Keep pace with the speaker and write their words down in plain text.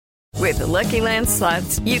With the Lucky Land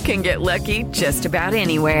Slots, you can get lucky just about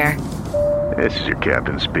anywhere. This is your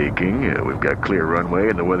captain speaking. We've got clear runway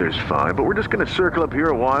and the weather's fine, but we're just going to circle up here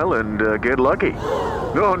a while and get lucky.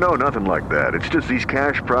 No, nothing like that. It's just these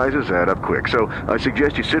cash prizes add up quick. So I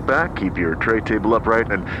suggest you sit back, keep your tray table upright,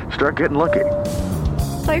 and start getting lucky.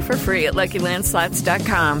 Play for free at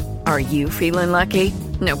LuckyLandSlots.com. Are you feeling lucky?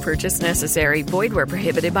 No purchase necessary. Void where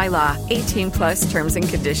prohibited by law. 18+ terms and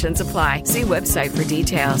conditions apply. See website for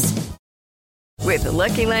details. With the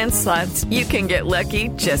Lucky Land Slots, you can get lucky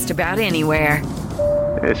just about anywhere.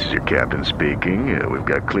 This is your captain speaking. We've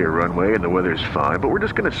got clear runway and the weather's fine, but we're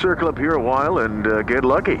just going to circle up here a while and get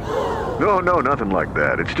lucky. No, nothing like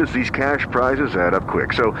that. It's just these cash prizes add up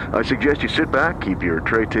quick. So I suggest you sit back, keep your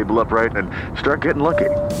tray table upright, and start getting lucky.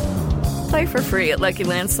 Play for free at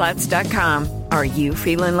LuckyLandSlots.com. Are you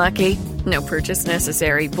feeling lucky? No purchase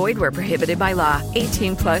necessary. Void where prohibited by law.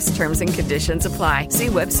 18+ terms and conditions apply. See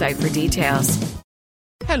website for details.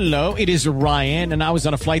 Hello, it is Ryan, and I was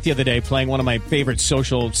on a flight the other day playing one of my favorite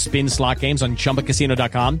social spin slot games on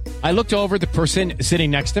ChumbaCasino.com. I looked over at the person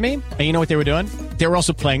sitting next to me, and you know what they were doing? They were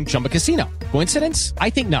also playing Chumba Casino. Coincidence?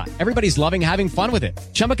 I think not. Everybody's loving having fun with it.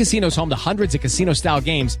 Chumba Casino is home to hundreds of casino-style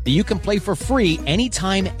games that you can play for free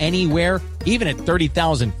anytime, anywhere, even at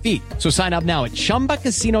 30,000 feet. So sign up now at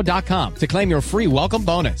ChumbaCasino.com to claim your free welcome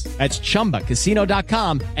bonus. That's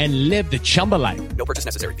ChumbaCasino.com and live the Chumba life. No purchase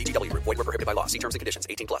necessary. VGW. Void where prohibited by law. See terms and conditions.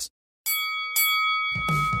 18+.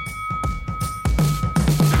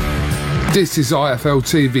 This is IFL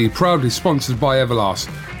TV, proudly sponsored by Everlast.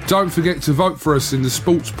 Don't forget to vote for us in the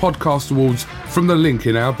Sports Podcast Awards from the link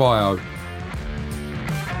in our bio.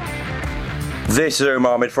 This is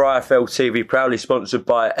Ahmed for IFL TV, proudly sponsored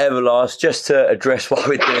by Everlast. Just to address why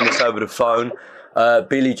we're doing this over the phone,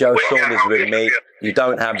 Billy Joe Saunders with me. You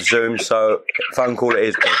don't have Zoom, so phone call it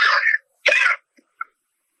is, Bill.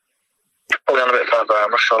 On a bit further,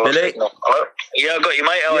 Billy? Hello? Yeah, I got you,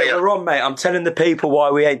 mate. How are you? We're on, mate. I'm telling the people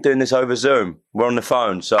why we ain't doing this over Zoom. We're on the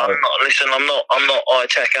phone, so... I'm not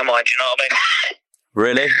high-tech, am I? Do you know what I mean?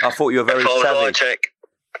 Really? I thought you were very savvy. High-tech.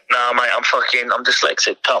 No, mate, I'm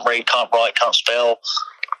dyslexic. Can't read, can't write, can't spell.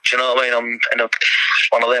 Do you know what I mean? I'm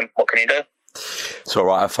one of them. What can you do? It's all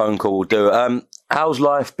right. A phone call will do. How's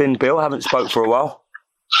life been, Bill? I haven't spoke for a while.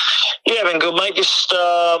 Yeah, been good, mate. Just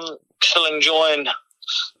still enjoying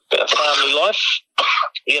bit of family life,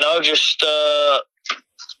 just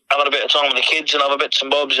having a bit of time with the kids and other bits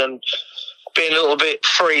and bobs and being a little bit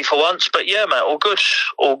free for once. But yeah, mate,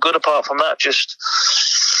 all good apart from that. Just,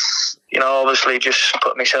 obviously just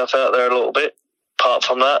putting myself out there a little bit. Apart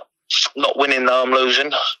from that, not winning though, I'm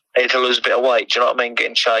losing. I need to lose a bit of weight, do you know what I mean? Get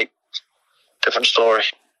in shape. Different story.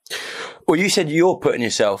 Well, you said you're putting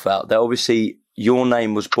yourself out there. Obviously, your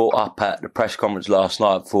name was brought up at the press conference last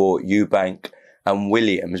night for Eubank and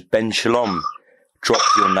Williams. Ben Shalom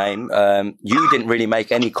dropped your name. You didn't really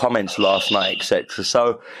make any comments last night, etc.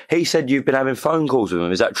 So he said you've been having phone calls with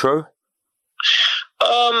him. Is that true?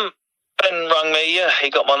 Ben rang me, yeah. He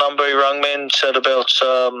got my number, he rang me and said about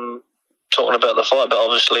talking about the fight, but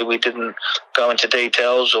obviously we didn't go into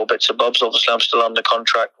details or bits and bobs. Obviously I'm still under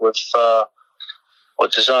contract with the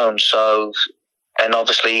Zone, so... And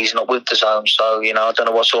obviously he's not with the Zone, so, I don't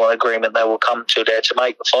know what sort of agreement they will come to there to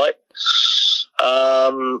make the fight.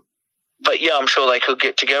 But yeah, I'm sure they could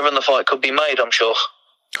get together and the fight could be made, I'm sure.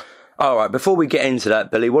 All right, before we get into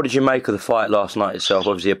that, Billy, what did you make of the fight last night itself?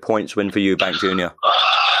 Obviously a points win for Eubank Jr.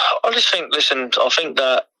 I just think, I think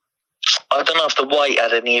that, I don't know if the weight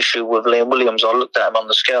had any issue with Liam Williams. I looked at him on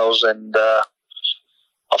the scales and I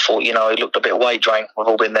thought, he looked a bit weight drained. We've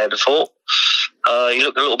all been there before. He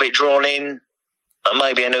looked a little bit drawn in.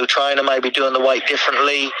 Maybe a new trainer, maybe doing the weight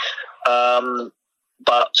differently.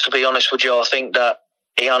 But to be honest with you, I think that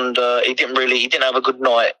he didn't have a good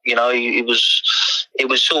night. It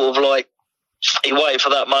was sort of like he waited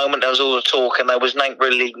for that moment. There was all the talk, and there was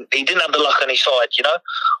he didn't have the luck on his side. I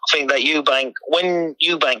think that when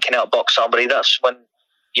Eubank can outbox somebody, that's when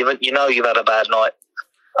you've had a bad night.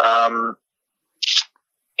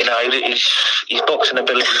 His boxing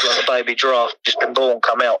ability is like a baby giraffe, just been born,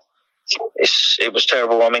 come out. It was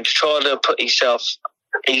terrible. I mean, to try to put his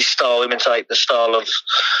style, imitate the style of,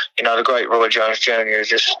 the great Roy Jones Jr. is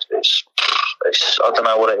just, it's I don't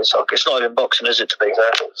know what it is. It's not even boxing, is it, to be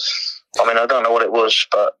fair? I mean, I don't know what it was,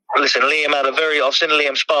 but listen, Liam I've seen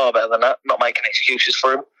Liam spar better than that, not making excuses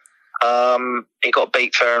for him. He got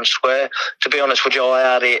beat fair and square. To be honest with you, I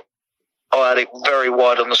had it very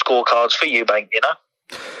wide on the scorecards for Eubank,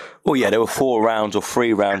 Well, yeah, there were 4 rounds or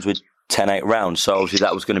 3 rounds with 10-8 rounds. So obviously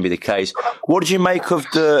that was going to be the case. What did you make of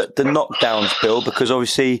the knockdowns, Bill? Because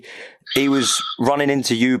obviously he was running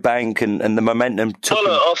into Eubank and the momentum took him.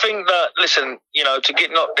 Look, I think that, listen, to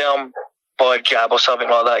get knocked down by a jab or something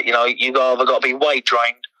like that, you either got to be weight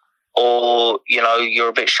drained or, you're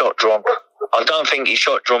a bit shot drawn. I don't think he's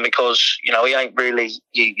shot drawn because, he ain't really,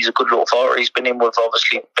 he's a good little fighter. He's been in with,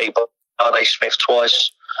 obviously, people, R.A. Smith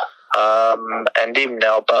twice, and him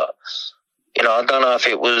now, but, I don't know if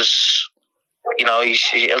it was,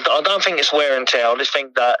 I don't think it's wear and tear. I just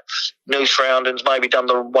think that new surroundings maybe done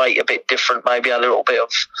the weight a bit different, maybe a little bit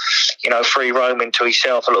of, free roaming to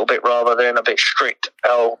himself a little bit rather than a bit strict,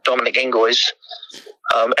 how Dominic Ingle is.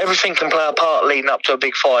 Everything can play a part leading up to a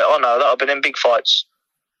big fight. I know that I've been in big fights.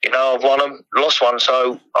 I've won them, lost one,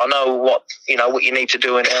 so I know what you need to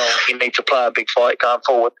do and how you need to play a big fight going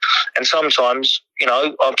forward. And sometimes,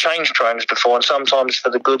 I've changed trainers before, and sometimes for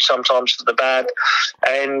the good, sometimes for the bad,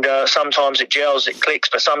 and sometimes it gels, it clicks,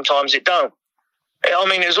 but sometimes it don't. I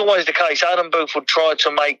mean, it's always the case. Adam Booth would try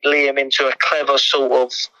to make Liam into a clever sort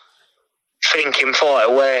of thinking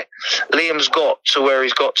fighter, where Liam's got to where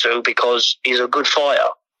he's got to because he's a good fighter.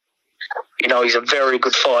 He's a very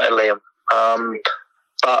good fighter, Liam.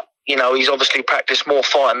 But, he's obviously practiced more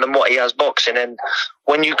fighting than what he has boxing. And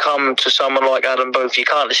when you come to someone like Adam Booth, you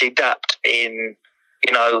can't just adapt in,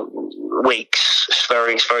 weeks. It's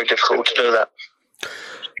very difficult to do that.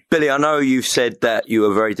 Billy, I know you've said that you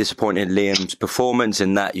were very disappointed in Liam's performance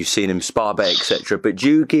and that you've seen him spar bet, etc. But do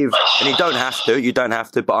you give, and you don't have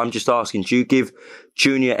to, but I'm just asking, do you give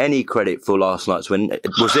Junior any credit for last night's win?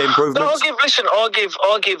 Was there improvements? No,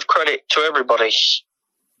 I'll give credit to everybody.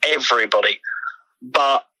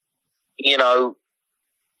 But, you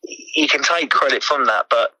can take credit from that.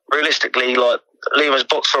 But realistically, like, Liam has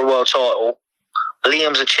boxed for a world title.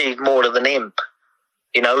 Liam's achieved more than him.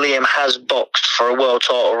 Liam has boxed for a world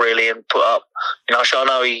title, really, and put up, so I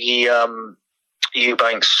know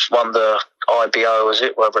Eubanks won the IBO, is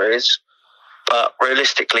it, whatever it is. But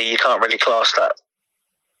realistically, you can't really class that.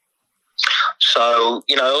 So,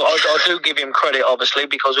 I do give him credit, obviously,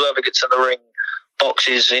 because whoever gets in the ring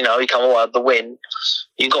boxes, he come away with the win.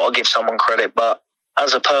 You got to give someone credit, but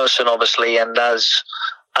as a person, obviously, and as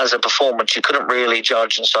a performance, you couldn't really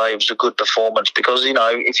judge and say it was a good performance because,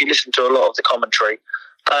 if you listen to a lot of the commentary,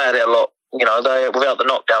 they had it a lot, without the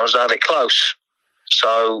knockdowns, they had it close.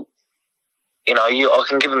 So, I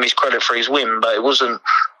can give him his credit for his win, but it wasn't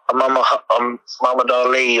a Muhammad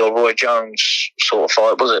Ali or Roy Jones sort of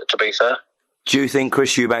fight, was it, to be fair? Do you think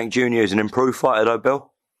Chris Eubank Jr. is an improved fighter, though, Bill?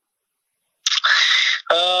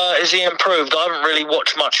 Is he improved? I haven't really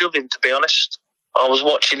watched much of him, to be honest. I was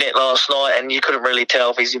watching it last night and you couldn't really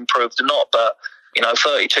tell if he's improved or not, but,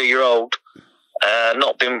 32-year-old,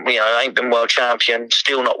 not been, ain't been world champion,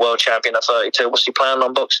 still not world champion at 32. What's he planning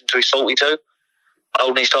on boxing till he's 42?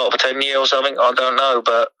 Holding his title for 10 years or something? I don't know,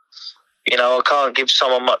 but, I can't give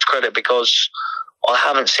someone much credit because I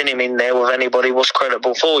haven't seen him in there with anybody what's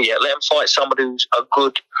credible for yet. Let him fight somebody who's a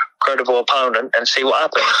good, credible opponent and see what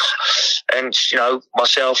happens. And,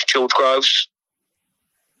 myself, George Groves,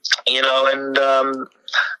 and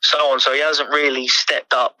so on. So he hasn't really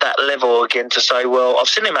stepped up that level again to say, well, I've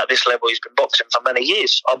seen him at this level. He's been boxing for many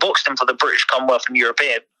years. I boxed him for the British, Commonwealth and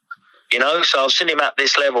European, so I've seen him at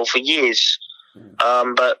this level for years.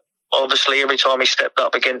 But obviously every time he stepped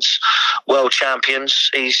up against world champions,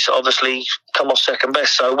 he's obviously come off second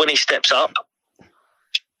best. So when he steps up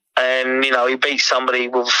and, he beats somebody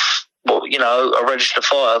with, a registered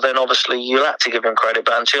fighter, then obviously you'll have to give him credit.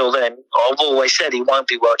 But until then, I've always said he won't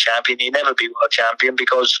be world champion. He'll never be world champion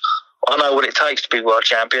because I know what it takes to be world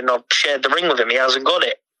champion. I've shared the ring with him. He hasn't got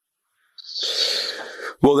it.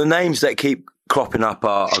 Well, the names that keep cropping up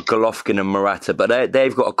are Golovkin and Murata, but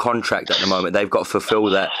they've got a contract at the moment. They've got to fulfill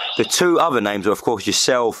that. The two other names are, of course,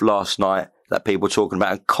 yourself last night that people were talking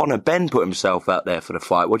about, and Conor Benn put himself out there for the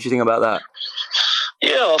fight. What do you think about that?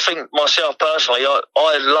 Yeah, I think myself personally,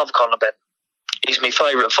 I love Conor Benn. He's my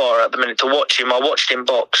favourite fighter at the minute to watch him. I watched him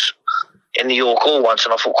box in the York Hall once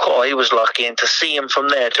and I thought, oh, he was lucky. And to see him from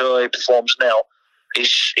there to how he performs now,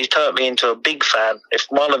 he's turned me into a big fan, if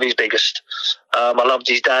one of his biggest. I loved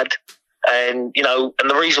his dad. And, and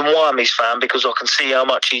the reason why I'm his fan, because I can see how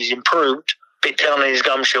much he's improved, bit down in his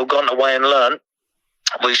gum shield, gone away and learnt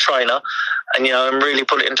with his trainer, and and really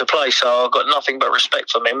put it into place. So I've got nothing but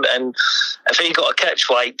respect for him. And if he got a catch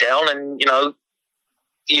weight down, and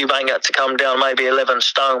Eubank had to come down maybe 11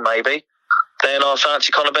 stone, maybe, then I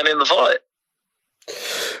fancy Conor Benn in the fight.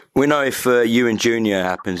 We know if you and Junior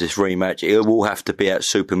happens this rematch, it will have to be at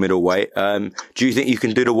super middleweight. Do you think you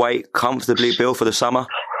can do the weight comfortably, Bill, for the summer?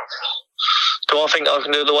 Do I think I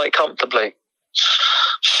can do the weight comfortably?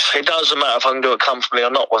 it doesn't matter if I can do it comfortably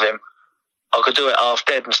or not with him. I could do it half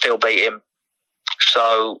dead and still beat him.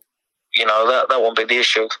 So, that won't be the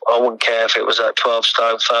issue. I wouldn't care if it was at 12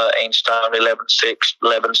 stone, 13 stone, 11-6,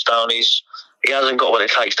 11 stone. He hasn't got what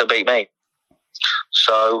it takes to beat me.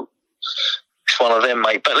 So it's one of them,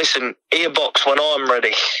 mate. But listen, earbox when I'm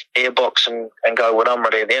ready. Earbox and go when I'm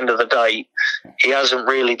ready. At the end of the day, he hasn't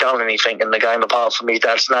really done anything in the game apart from his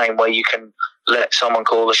dad's name where you can let someone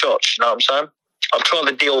call the shots. You know what I'm saying? I've tried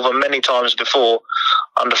to deal with them many times before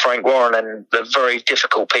under Frank Warren, and they're very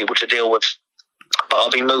difficult people to deal with. But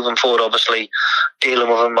I'll be moving forward, obviously, dealing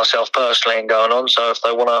with them myself personally and going on. So if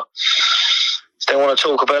they want to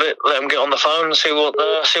talk about it, let them get on the phone and see what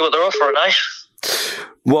they're offering, eh?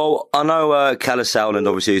 Well, I know Kalle Sauerland,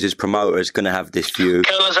 obviously, who's his promoter, is going to have this view.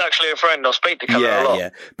 Kalle's actually a friend. I speak to Kalle a lot. Yeah.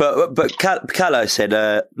 But Kalle said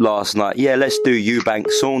last night, let's do Eubank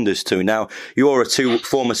Saunders too. Now, you're a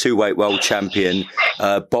former two-weight world champion,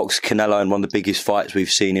 boxed Canelo in one of the biggest fights we've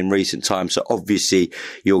seen in recent times. So obviously,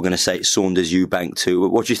 you're going to say it's Saunders Eubank too.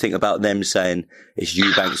 What do you think about them saying it's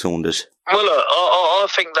Eubank Saunders? Well, look, I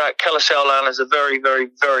think that Kalle Sauerland is a very, very,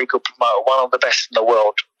 very good promoter, one of the best in the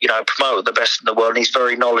world. Promoter the best in the world, and he's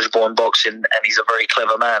very knowledgeable in boxing, and he's a very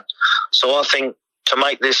clever man. So I think to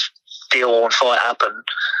make this deal and fight happen,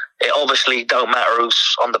 it obviously don't matter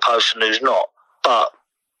who's on the post and who's not. But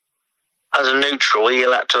as a neutral,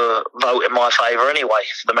 he'll have to vote in my favour anyway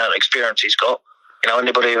for the amount of experience he's got.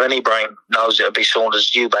 Anybody with any brain knows it'll be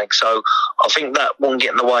Saunders Eubank. So I think that won't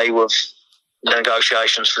get in the way with the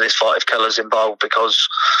negotiations for this fight if Keller's involved, because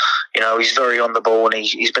he's very on the ball and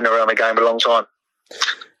he's been around the game a long time.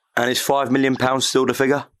 And is £5 million still the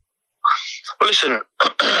figure? Well, listen,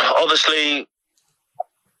 obviously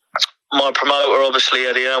my promoter,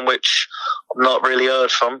 Eddie Earn, which I've not really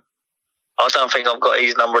heard from. I don't think I've got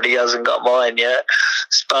his number and he hasn't got mine yet.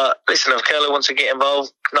 But listen, if Keller wants to get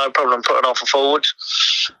involved, no problem putting off a forward.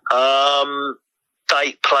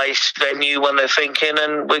 Date, place, venue when they're thinking,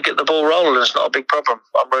 and we get the ball rolling. It's not a big problem.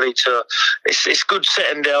 I'm ready to. It's good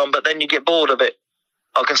sitting down, but then you get bored of it.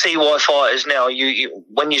 I can see why fighters now. You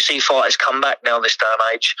when you see fighters come back now this day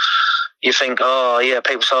and age, you think, oh yeah,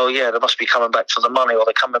 people say, oh yeah, they must be coming back for the money, or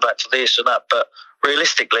they're coming back for this and that. But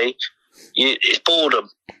realistically, it's boredom.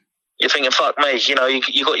 You're thinking, fuck me, you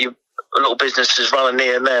got your little businesses running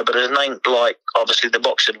here and there, but it ain't like obviously the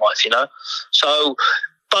boxing life, So.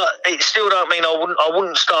 But it still don't mean I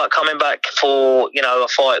wouldn't start coming back for, a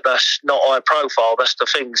fight that's not high profile. That's the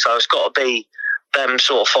thing. So it's got to be them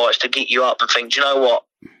sort of fights to get you up and think, do you know what?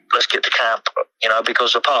 Let's get to camp,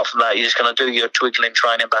 because apart from that, you're just going to do your twiggling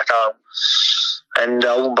training back home. And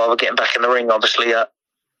I won't bother getting back in the ring, obviously, at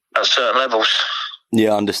certain levels.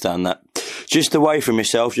 Yeah, I understand that. Just away from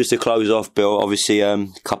yourself, just to close off, Bill, obviously a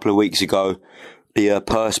couple of weeks ago, the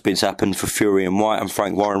purse bids happened for Fury and White, and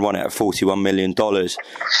Frank Warren won it at $41 million.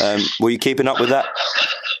 Were you keeping up with that?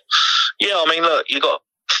 Yeah, look, you got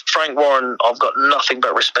Frank Warren, I've got nothing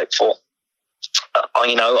but respect for.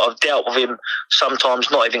 I've dealt with him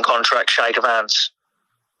sometimes, not even contract, shake of hands.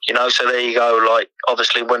 So there you go. Like,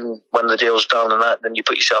 obviously, when the deal's done and that, then you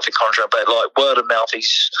put yourself in contract. But like word of mouth,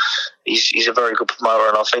 he's a very good promoter,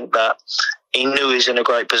 and I think that he knew he's in a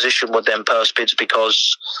great position with them purse bids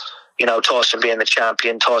because. Tyson being the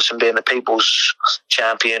champion, Tyson being the people's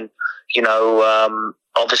champion,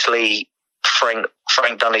 obviously Frank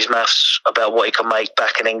done his maths about what he can make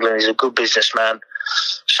back in England. He's a good businessman.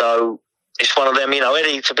 So it's one of them,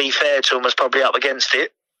 Eddie, to be fair to him, was probably up against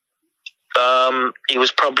it. He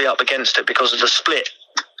was probably up against it because of the split.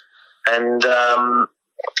 And,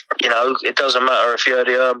 it doesn't matter if you're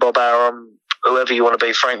Eddie Earn, Bob Arum, whoever you want to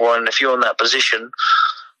be, Frank Warren, if you're in that position,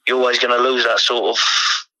 you're always going to lose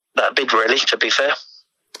that bid, really, to be fair.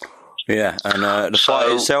 Yeah, and the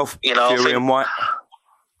fight itself, Fury and White.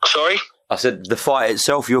 Sorry? I said the fight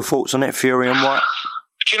itself, your thoughts on it, Fury and White?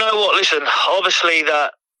 Do you know what? Listen, obviously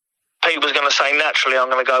that people's going to say naturally I'm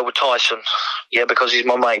going to go with Tyson, because he's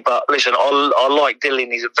my mate. But listen, I like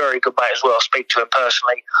Dylan. He's a very good mate as well. I speak to him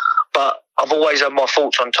personally. But I've always had my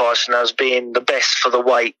thoughts on Tyson as being the best for the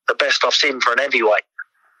weight, the best I've seen for an heavyweight.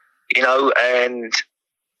 And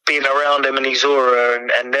being around him in his aura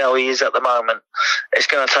and now he is at the moment, it's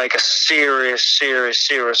going to take a serious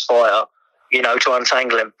fighter, to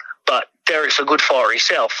untangle him. But Derek's a good fighter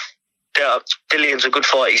himself. Dillian's a good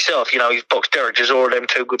fighter himself. He's boxed Derek Chisora, them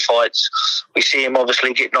two good fights. We see him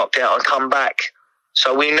obviously get knocked out and come back.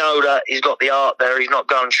 So we know that he's got the art there. He's not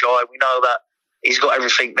gun shy. We know that he's got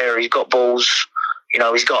everything there. He's got balls.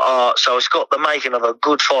 He's got art. So it's got the making of a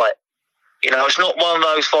good fight. It's not one of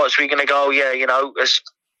those fights where you're going to go, it's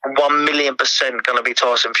 1,000,000% going to be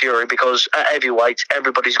Tyson Fury, because at heavyweight,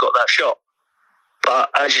 everybody's got that shot. But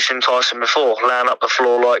as you've seen Tyson before, laying up the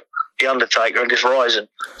floor like the Undertaker and just rising.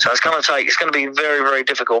 So it's going to be very, very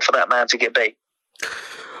difficult for that man to get beat.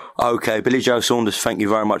 Okay, Billy Joe Saunders, thank you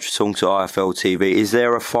very much for talking to IFL TV. Is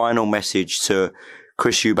there a final message to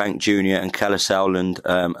Chris Eubank Jr. and Kalle Sauerland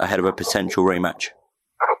ahead of a potential rematch?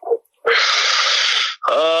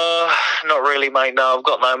 Not really, mate. No, I've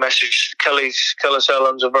got no message. Kalle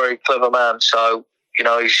Sauerland's a very clever man, so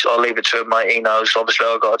I'll leave it to him, mate. He knows. Obviously,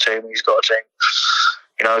 I've got a team. He's got a team.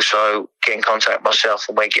 So get in contact with myself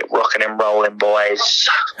and we get rocking and rolling, boys.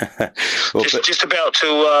 We're just about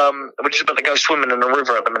to go swimming in the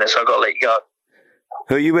river at the minute, so I've got to let you go.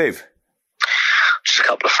 Who are you with? Just a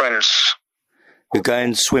couple of friends. You're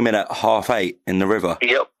going swimming at 8:30 in the river?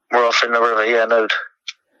 Yep, we're off in the river, yeah, nude.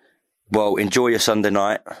 Well, enjoy your Sunday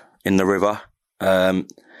night in the river. Why'd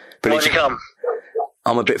you come?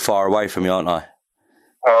 I'm a bit far away from you, aren't I?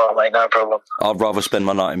 All right, mate, no problem. I'd rather spend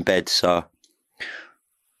my night in bed, so...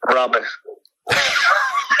 Rubbing.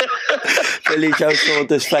 Billy Joe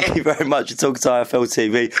Saunders, thank you very much for talking to IFL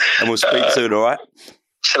TV, and we'll speak soon, all right?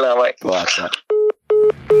 Chill out, mate. Bye.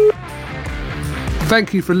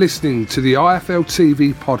 Thank you for listening to the IFL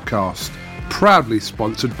TV podcast, proudly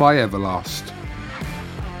sponsored by Everlast.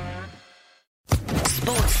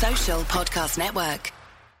 Sports Social Podcast Network.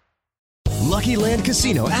 Lucky Land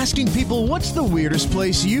Casino, asking people, what's the weirdest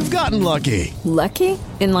place you've gotten lucky? Lucky?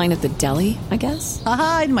 In line at the deli, I guess?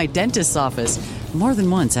 Aha, in my dentist's office. More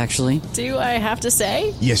than once, actually. Do I have to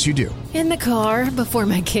say? Yes, you do. In the car before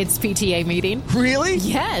my kids' PTA meeting. Really?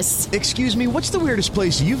 Yes. Excuse me, what's the weirdest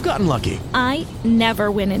place you've gotten lucky? I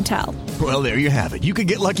never win and tell. Well, there you have it. You can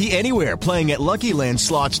get lucky anywhere, playing at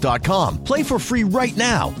LuckyLandSlots.com. Play for free right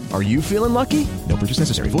now. Are you feeling lucky? No purchase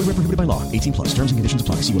necessary. Void where prohibited by law. 18+. Terms and conditions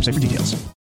apply. See website for details.